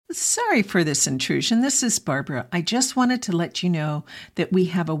Sorry for this intrusion. This is Barbara. I just wanted to let you know that we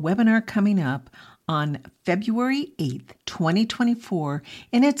have a webinar coming up on February 8th, 2024,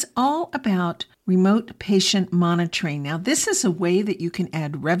 and it's all about remote patient monitoring. Now, this is a way that you can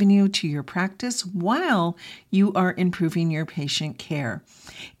add revenue to your practice while you are improving your patient care.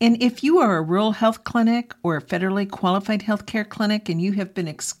 And if you are a rural health clinic or a federally qualified healthcare clinic and you have been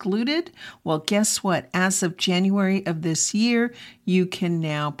excluded, well, guess what? As of January of this year, you can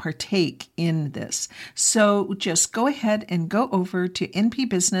now partake in this. So just go ahead and go over to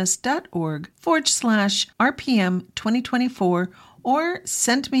npbusiness.org/RPM 2024 or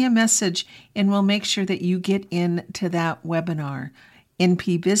send me a message and we'll make sure that you get into that webinar.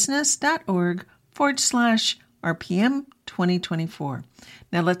 npbusiness.org/RPM 2024.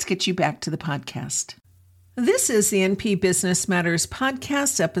 Now let's get you back to the podcast. This is the NP Business Matters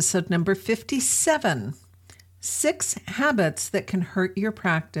podcast, episode number 57. 6 habits that can hurt your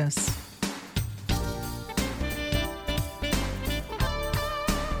practice.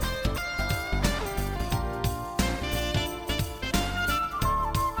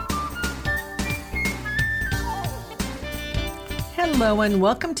 Hello and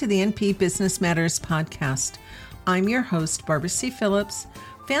welcome to the NP Business Matters podcast. I'm your host, Barbara C. Phillips,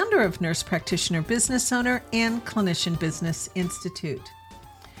 founder of Nurse Practitioner Business Owner and Clinician Business Institute.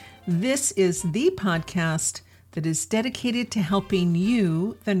 This is the podcast that is dedicated to helping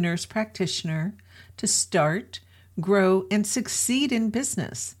you, the nurse practitioner, to start, grow, and succeed in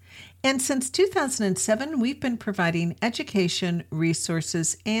business. And since 2007, we've been providing education,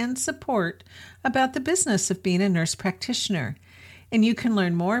 resources, and support about the business of being a nurse practitioner. And you can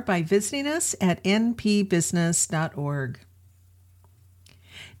learn more by visiting us at npbusiness.org.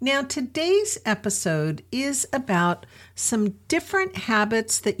 Now, today's episode is about some different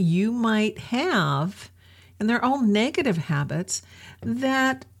habits that you might have, and they're all negative habits,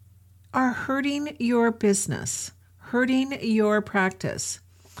 that are hurting your business, hurting your practice.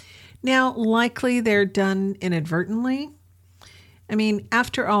 Now, likely they're done inadvertently. I mean,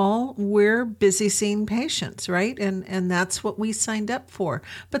 after all, we're busy seeing patients, right? And that's what we signed up for.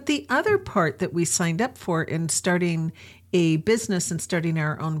 But the other part that we signed up for in starting a business and starting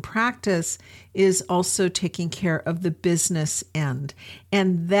our own practice is also taking care of the business end.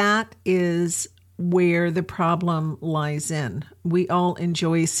 And that is where the problem lies in. We all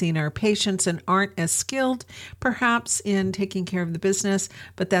enjoy seeing our patients and aren't as skilled, perhaps, in taking care of the business,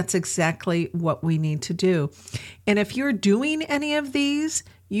 but that's exactly what we need to do. And if you're doing any of these,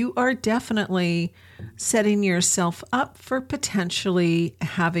 you are definitely setting yourself up for potentially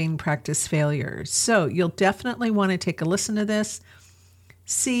having practice failures. So you'll definitely want to take a listen to this,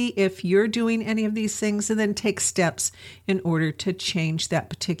 see if you're doing any of these things, and then take steps in order to change that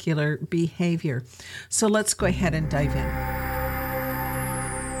particular behavior. So let's go ahead and dive in.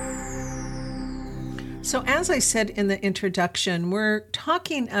 So as I said in the introduction, we're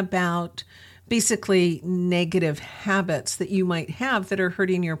talking about basically negative habits that you might have that are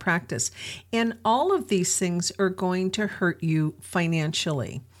hurting your practice. And all of these things are going to hurt you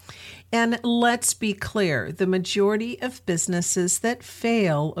financially. And let's be clear, the majority of businesses that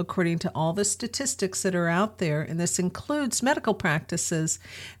fail, according to all the statistics that are out there, and this includes medical practices,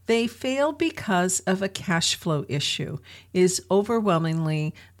 they fail because of a cash flow issue, is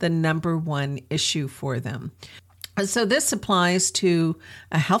overwhelmingly the number one issue for them. So this applies to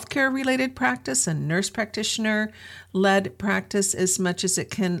a healthcare-related practice, a nurse practitioner-led practice, as much as it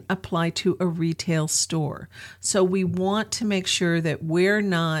can apply to a retail store. So we want to make sure that we're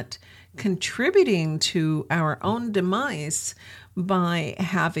not contributing to our own demise by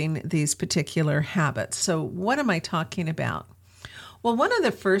having these particular habits. So what am I talking about? Well, one of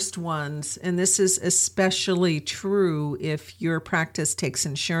the first ones, and this is especially true if your practice takes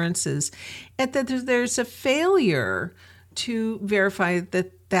insurances, is that there's a failure to verify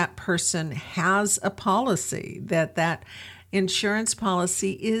that that person has a policy, that that insurance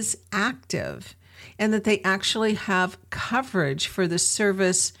policy is active, and that they actually have coverage for the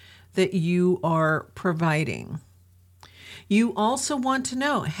service that you are providing. You also want to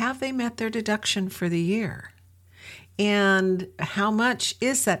know, have they met their deduction for the year? And how much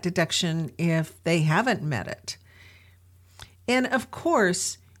is that deduction if they haven't met it? And of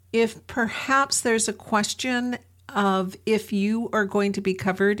course, if perhaps there's a question of if you are going to be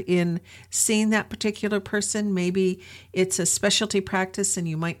covered in seeing that particular person, maybe it's a specialty practice and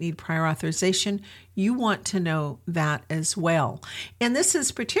you might need prior authorization, you want to know that as well. And this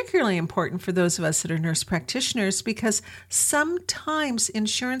is particularly important for those of us that are nurse practitioners because sometimes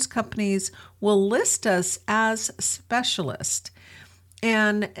insurance companies will list us as specialist,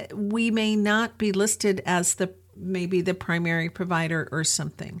 and we may not be listed as the maybe the primary provider or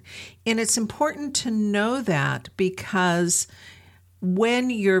something. And it's important to know that, because when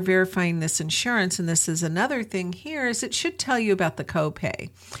you're verifying this insurance, and this is another thing here, is it should tell you about the copay.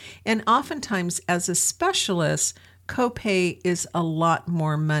 And oftentimes as a specialist, copay is a lot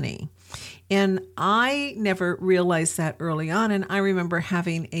more money. And I never realized that early on. And I remember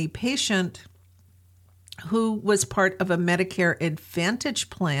having a patient who was part of a Medicare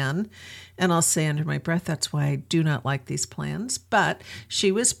Advantage plan. And I'll say under my breath, that's why I do not like these plans. But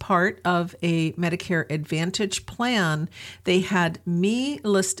she was part of a Medicare Advantage plan. They had me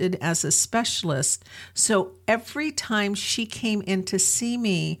listed as a specialist. So every time she came in to see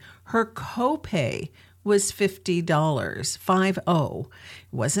me, her copay was $50, 50. It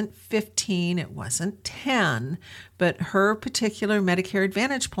wasn't 15, it wasn't 10, but her particular Medicare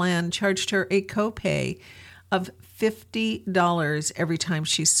Advantage plan charged her a copay of $50 every time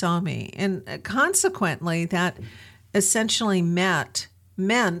she saw me. And consequently, that essentially meant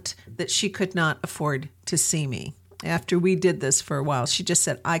that she could not afford to see me. After we did this for a while, she just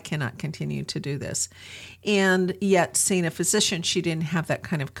said, I cannot continue to do this. And yet, seeing a physician, she didn't have that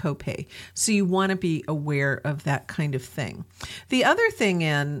kind of copay. So you want to be aware of that kind of thing. The other thing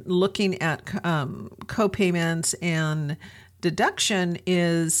in looking at copayments and deduction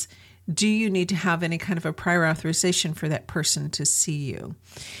is, do you need to have any kind of a prior authorization for that person to see you?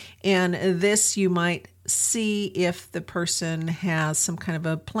 And this you might see if the person has some kind of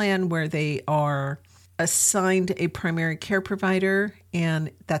a plan where they are assigned a primary care provider and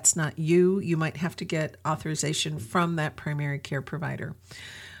that's not you. You might have to get authorization from that primary care provider.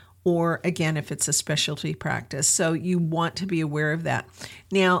 Or again, if it's a specialty practice. So you want to be aware of that.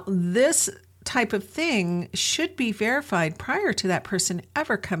 Now, this type of thing should be verified prior to that person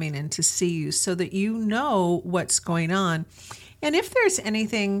ever coming in to see you, so that you know what's going on. And if there's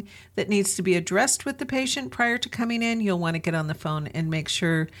anything that needs to be addressed with the patient prior to coming in, you'll want to get on the phone and make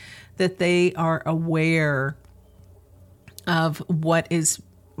sure that they are aware of what is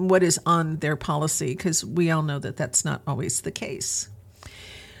on their policy, because we all know that that's not always the case.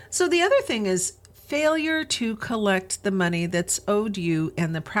 So the other thing is failure to collect the money that's owed you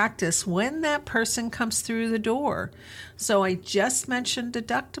and the practice when that person comes through the door. So I just mentioned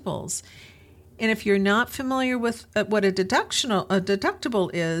deductibles. And if you're not familiar with what a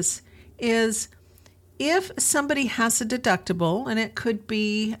deductible is if somebody has a deductible, and it could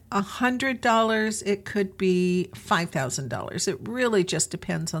be $100, it could be $5,000. It really just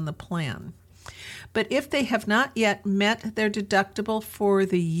depends on the plan. But if they have not yet met their deductible for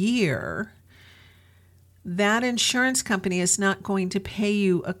the year, that insurance company is not going to pay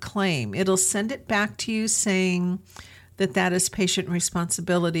you a claim. It'll send it back to you saying that is patient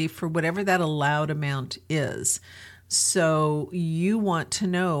responsibility for whatever that allowed amount is. So you want to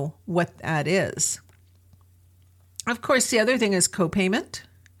know what that is. Of course, the other thing is copayment.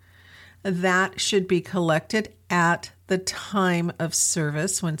 That should be collected at the time of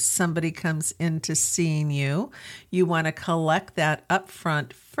service when somebody comes into seeing you. You want to collect that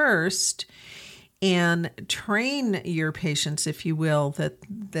upfront first and train your patients, if you will,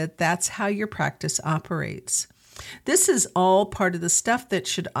 that's how your practice operates. This is all part of the stuff that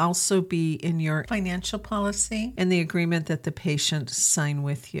should also be in your financial policy and the agreement that the patient sign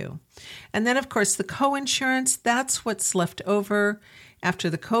with you. And then, of course, the coinsurance, that's what's left over after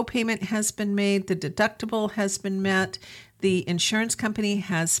the copayment has been made, the deductible has been met, the insurance company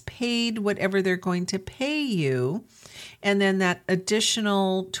has paid whatever they're going to pay you, and then that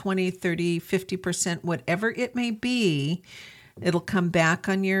additional 20, 30, 50%, whatever it may be, it'll come back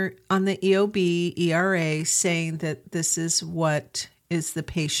on the EOB, ERA, saying that this is what is the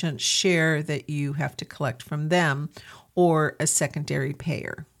patient's share that you have to collect from them or a secondary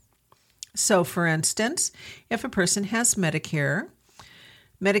payer. So, for instance, if a person has Medicare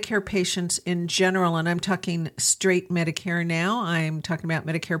patients in general, and I'm talking straight Medicare now, I'm talking about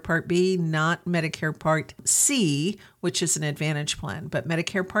Medicare Part B, not Medicare Part C, which is an Advantage plan, but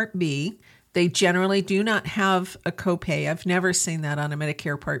Medicare Part B, they generally do not have a copay. I've never seen that on a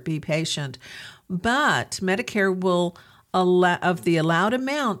Medicare Part B patient, but Medicare will allow, of the allowed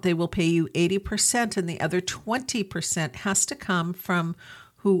amount, they will pay you 80%, and the other 20% has to come from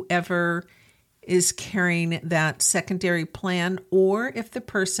whoever is carrying that secondary plan, or if the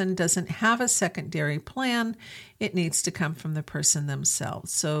person doesn't have a secondary plan, it needs to come from the person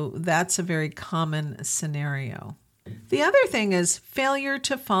themselves. So that's a very common scenario. The other thing is failure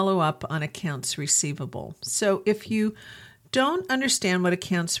to follow up on accounts receivable. So if you don't understand what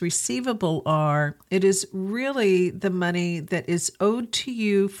accounts receivable are, it is really the money that is owed to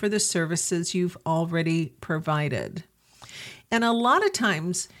you for the services you've already provided. And a lot of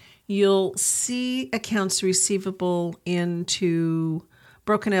times you'll see accounts receivable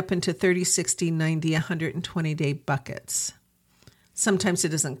broken up into 30, 60, 90, 120-day buckets. Sometimes it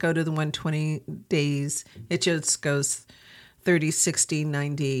doesn't go to the 120 days. It just goes 30, 60,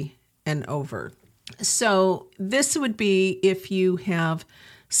 90, and over. So this would be if you have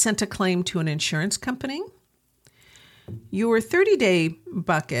sent a claim to an insurance company. Your 30-day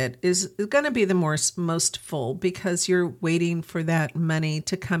bucket is going to be the most full because you're waiting for that money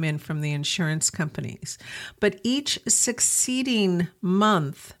to come in from the insurance companies. But each succeeding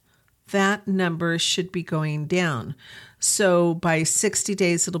month, that number should be going down. So by 60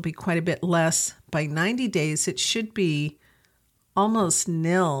 days, it'll be quite a bit less. By 90 days, it should be almost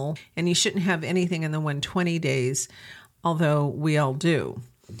nil, and you shouldn't have anything in the 120 days, although we all do.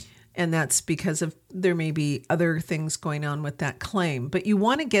 And that's because there may be other things going on with that claim, but you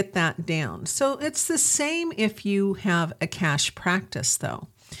want to get that down. So it's the same if you have a cash practice, though.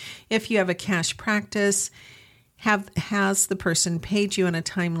 If you have a cash practice, has the person paid you in a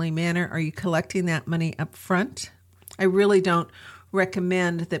timely manner? Are you collecting that money up front? I really don't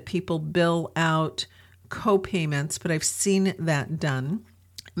recommend that people bill out co-payments, but I've seen that done.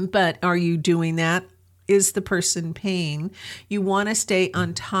 But are you doing that? Is the person paying? You want to stay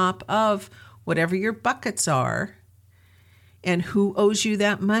on top of whatever your buckets are and who owes you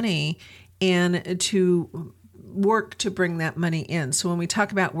that money and to work to bring that money in. So when we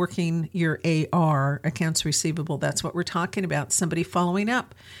talk about working your AR, accounts receivable, that's what we're talking about. Somebody following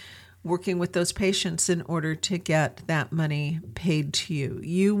up, working with those patients in order to get that money paid to you.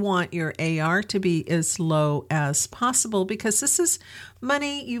 You want your AR to be as low as possible because this is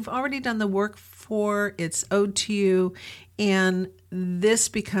money you've already done the work for, it's owed to you, and this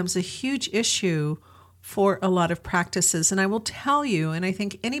becomes a huge issue for a lot of practices. And I will tell you, and I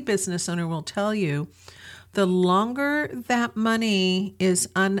think any business owner will tell you, the longer that money is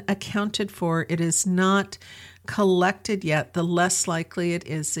unaccounted for, it is not collected yet, the less likely it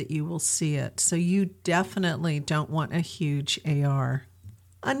is that you will see it. So you definitely don't want a huge AR.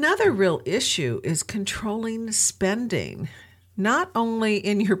 Another real issue is controlling spending, not only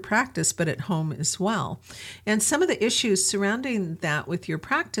in your practice, but at home as well. And some of the issues surrounding that with your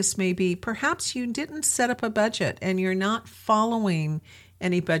practice may be perhaps you didn't set up a budget and you're not following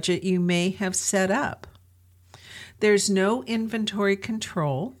any budget you may have set up. There's no inventory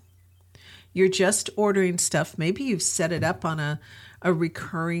control. You're just ordering stuff. Maybe you've set it up on a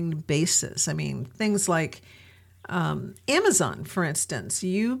recurring basis. I mean, things like Amazon, for instance.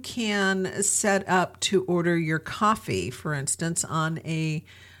 You can set up to order your coffee, for instance, on a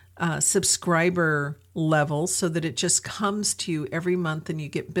subscriber level so that it just comes to you every month and you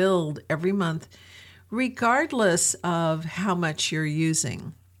get billed every month, regardless of how much you're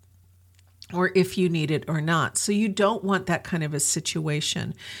using or if you need it or not. So you don't want that kind of a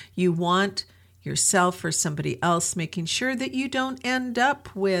situation. You want yourself or somebody else making sure that you don't end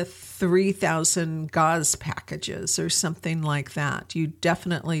up with 3,000 gauze packages or something like that. You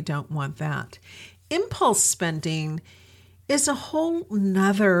definitely don't want that. Impulse spending is a whole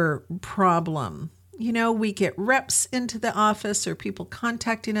nother problem. You know, we get reps into the office or people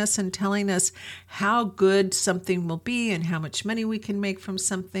contacting us and telling us how good something will be and how much money we can make from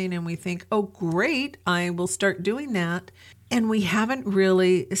something. And we think, oh, great, I will start doing that. And we haven't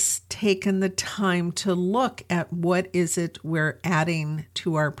really taken the time to look at what is it we're adding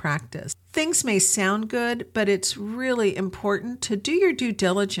to our practice. Things may sound good, but it's really important to do your due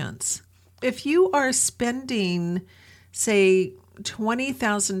diligence. If you are spending, say,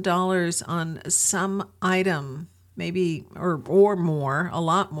 $20,000 on some item, maybe or more, a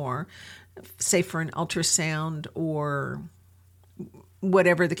lot more, say for an ultrasound or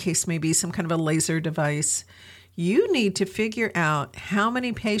whatever the case may be, some kind of a laser device, you need to figure out how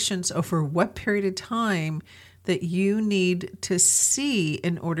many patients over what period of time that you need to see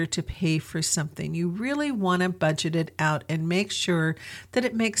in order to pay for something. You really want to budget it out and make sure that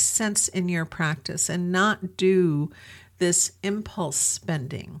it makes sense in your practice and not do this impulse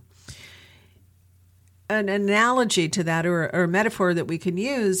spending. An analogy to that or a metaphor that we can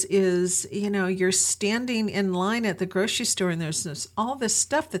use is, you know, you're standing in line at the grocery store and there's all this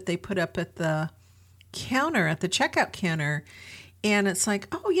stuff that they put up at the counter, at the checkout counter, and it's like,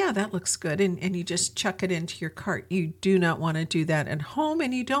 oh yeah, that looks good, and you just chuck it into your cart. You do not want to do that at home,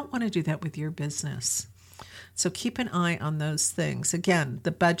 and you don't want to do that with your business. So keep an eye on those things. Again,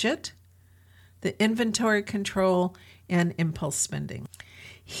 the budget, the inventory control, and impulse spending.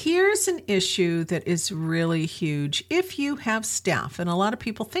 Here's an issue that is really huge if you have staff, and a lot of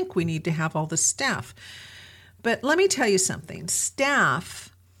people think we need to have all the staff. But let me tell you something. Staff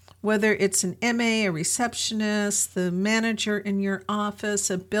whether it's an MA, a receptionist, the manager in your office,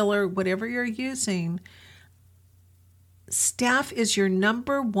 a biller, whatever you're using, staff is your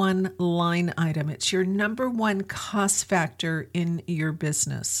number one line item. It's your number one cost factor in your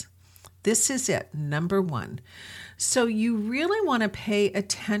business. This is it, number one. So you really want to pay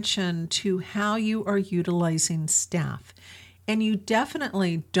attention to how you are utilizing staff. And you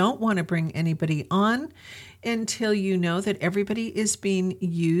definitely don't want to bring anybody on until you know that everybody is being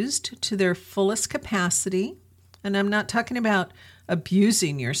used to their fullest capacity. And I'm not talking about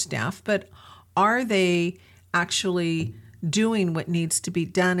abusing your staff, but are they actually doing what needs to be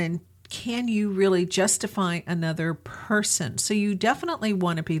done, and can you really justify another person? So you definitely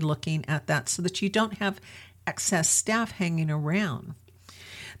want to be looking at that so that you don't have excess staff hanging around.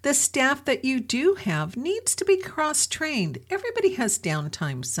 The staff that you do have needs to be cross-trained. Everybody has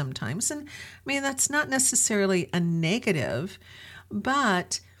downtime sometimes, and I mean, that's not necessarily a negative,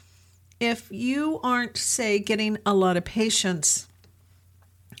 but if you aren't, say, getting a lot of patients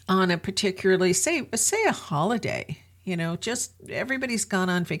on a particularly, say a holiday, just everybody's gone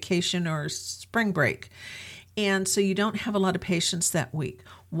on vacation or spring break, and so you don't have a lot of patients that week.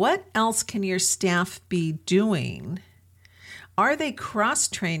 What else can your staff be doing? Are they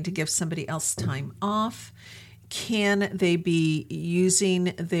cross-trained to give somebody else time off? Can they be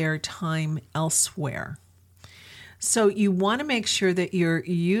using their time elsewhere? So you want to make sure that you're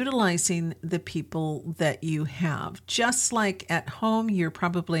utilizing the people that you have. Just like at home, you're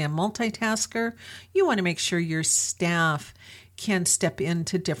probably a multitasker. You want to make sure your staff can step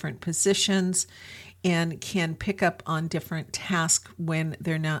into different positions and can pick up on different tasks when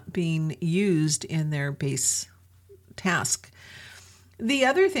they're not being used in their base task. The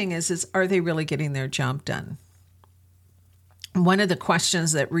other thing is are they really getting their job done? One of the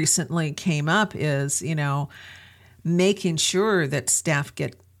questions that recently came up is, making sure that staff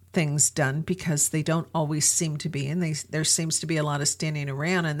get things done, because they don't always seem to be, and there seems to be a lot of standing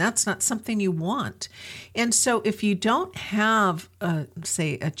around, and that's not something you want. And so if you don't have,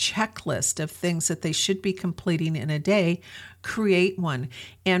 say, a checklist of things that they should be completing in a day, create one.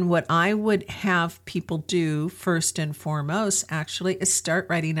 And what I would have people do first and foremost actually is start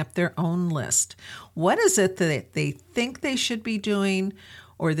writing up their own list. What is it that they think they should be doing,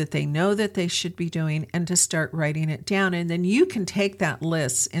 or that they know that they should be doing, and to start writing it down. And then you can take that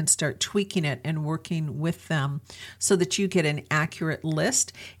list and start tweaking it and working with them so that you get an accurate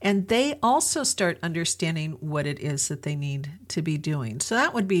list, and they also start understanding what it is that they need to be doing. So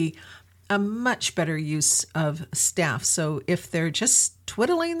that would be a much better use of staff. So if they're just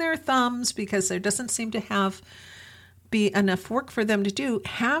twiddling their thumbs because there doesn't seem to be enough work for them to do,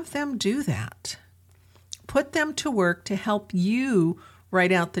 have them do that. Put them to work to help you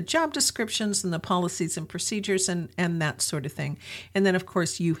write out the job descriptions and the policies and procedures and that sort of thing. And then, of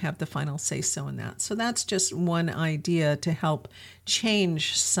course, you have the final say-so in that. So that's just one idea to help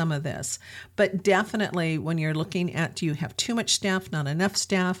change some of this. But definitely when you're looking at, do you have too much staff, not enough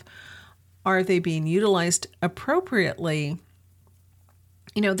staff? Are they being utilized appropriately?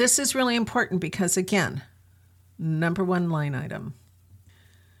 This is really important because, again, number one line item.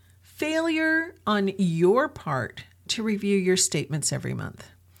 Failure on your part to review your statements every month.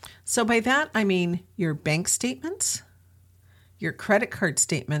 So by that, I mean your bank statements, your credit card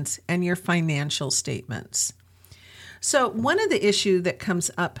statements, and your financial statements. So one of the issues that comes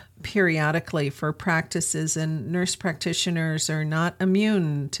up periodically for practices, and nurse practitioners are not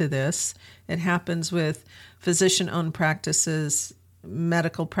immune to this. It happens with physician-owned practices,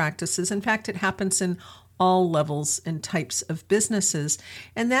 medical practices. In fact, it happens in all levels and types of businesses.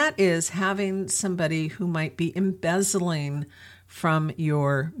 And that is having somebody who might be embezzling from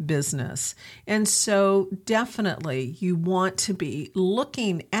your business. And so definitely you want to be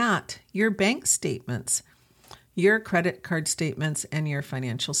looking at your bank statements, your credit card statements, and your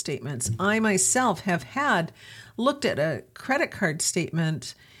financial statements. I myself have looked at a credit card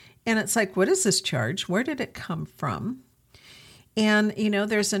statement, and it's like, what is this charge? Where did it come from? And,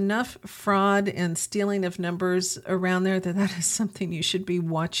 there's enough fraud and stealing of numbers around there that is something you should be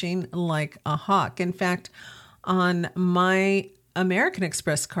watching like a hawk. In fact, on my American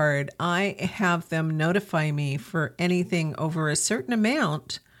Express card, I have them notify me for anything over a certain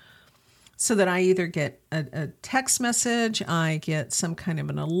amount so that I either get a text message, I get some kind of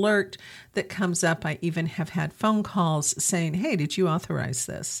an alert that comes up. I even have had phone calls saying, hey, did you authorize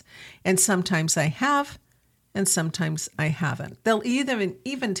this? And sometimes I have, and sometimes I haven't. They'll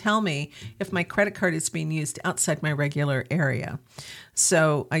even tell me if my credit card is being used outside my regular area.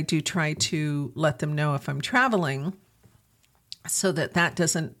 So I do try to let them know if I'm traveling so that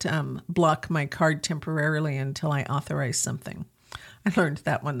doesn't block my card temporarily until I authorize something. I learned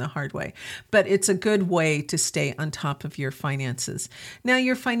that one the hard way, but it's a good way to stay on top of your finances. Now,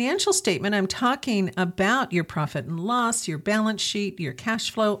 your financial statement, I'm talking about your profit and loss, your balance sheet, your cash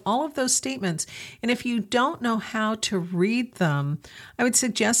flow, all of those statements. And if you don't know how to read them, I would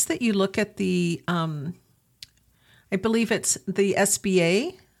suggest that you look at the, I believe it's the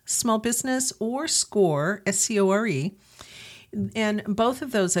SBA, Small Business, or SCORE, SCORE. And both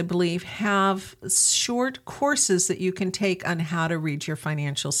of those, I believe, have short courses that you can take on how to read your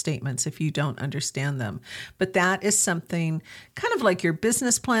financial statements if you don't understand them. But that is something kind of like your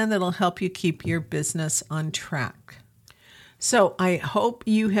business plan that'll help you keep your business on track. So I hope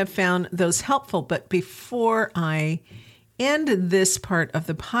you have found those helpful. But before I end this part of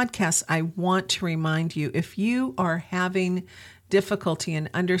the podcast, I want to remind you, if you are having difficulty in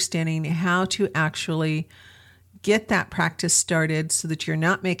understanding how to actually get that practice started so that you're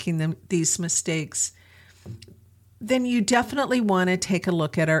not making these mistakes, then you definitely want to take a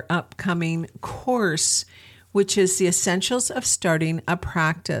look at our upcoming course, which is the Essentials of Starting a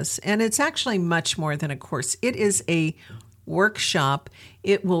Practice. And it's actually much more than a course. It is a workshop.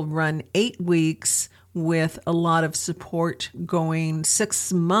 It will run 8 weeks with a lot of support going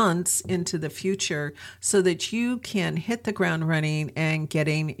 6 months into the future so that you can hit the ground running and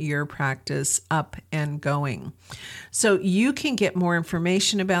getting your practice up and going. So you can get more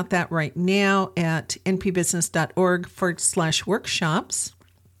information about that right now at npbusiness.org/workshops.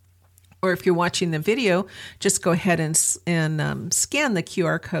 Or if you're watching the video, just go ahead and scan the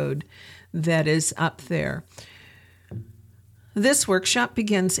QR code that is up there. This workshop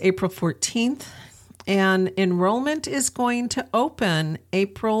begins April 14th. And enrollment is going to open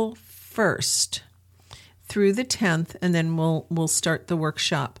April 1st through the 10th, and then we'll start the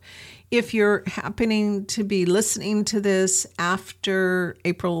workshop. If you're happening to be listening to this after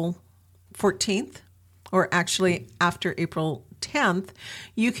April 14th, or actually after April 10th,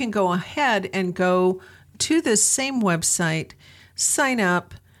 you can go ahead and go to this same website, sign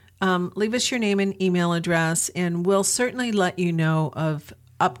up, leave us your name and email address, and we'll certainly let you know of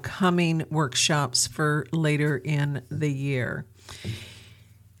upcoming workshops for later in the year.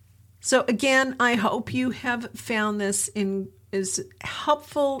 So again, I hope you have found this as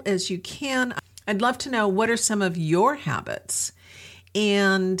helpful as you can. I'd love to know, what are some of your habits?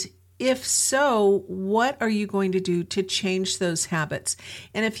 And if so, what are you going to do to change those habits?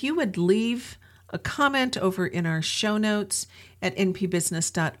 And if you would leave a comment over in our show notes at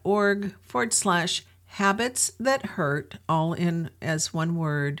npbusiness.org/habits that hurt, all in as one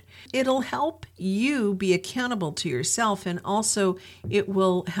word. It'll help you be accountable to yourself, and also it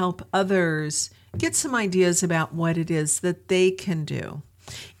will help others get some ideas about what it is that they can do.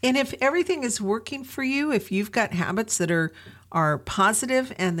 And if everything is working for you, if you've got habits that are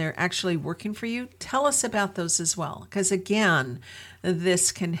positive and they're actually working for you, tell us about those as well, because again,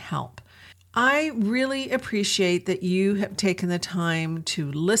 this can help. I really appreciate that you have taken the time to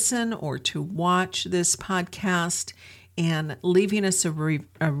listen or to watch this podcast and leaving us a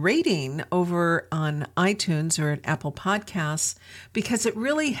rating over on iTunes or at Apple Podcasts, because it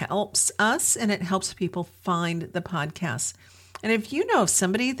really helps us and it helps people find the podcast. And if you know of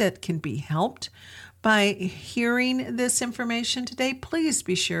somebody that can be helped by hearing this information today, please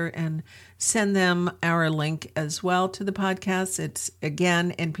be sure and send them our link as well to the podcast. It's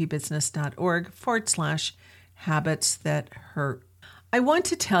again, npbusiness.org/habits that hurt. I want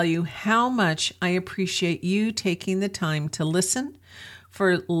to tell you how much I appreciate you taking the time to listen,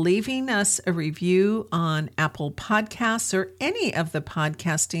 for leaving us a review on Apple Podcasts or any of the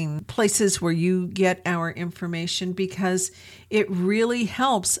podcasting places where you get our information, because it really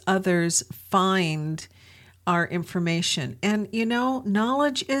helps others find our information. And you know,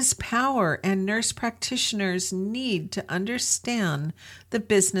 knowledge is power, and nurse practitioners need to understand the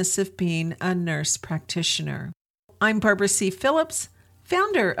business of being a nurse practitioner. I'm Barbara C. Phillips,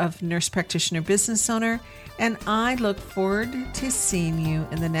 founder of Nurse Practitioner Business Owner, and I look forward to seeing you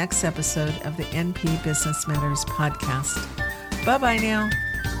in the next episode of the NP Business Matters podcast. Bye-bye now.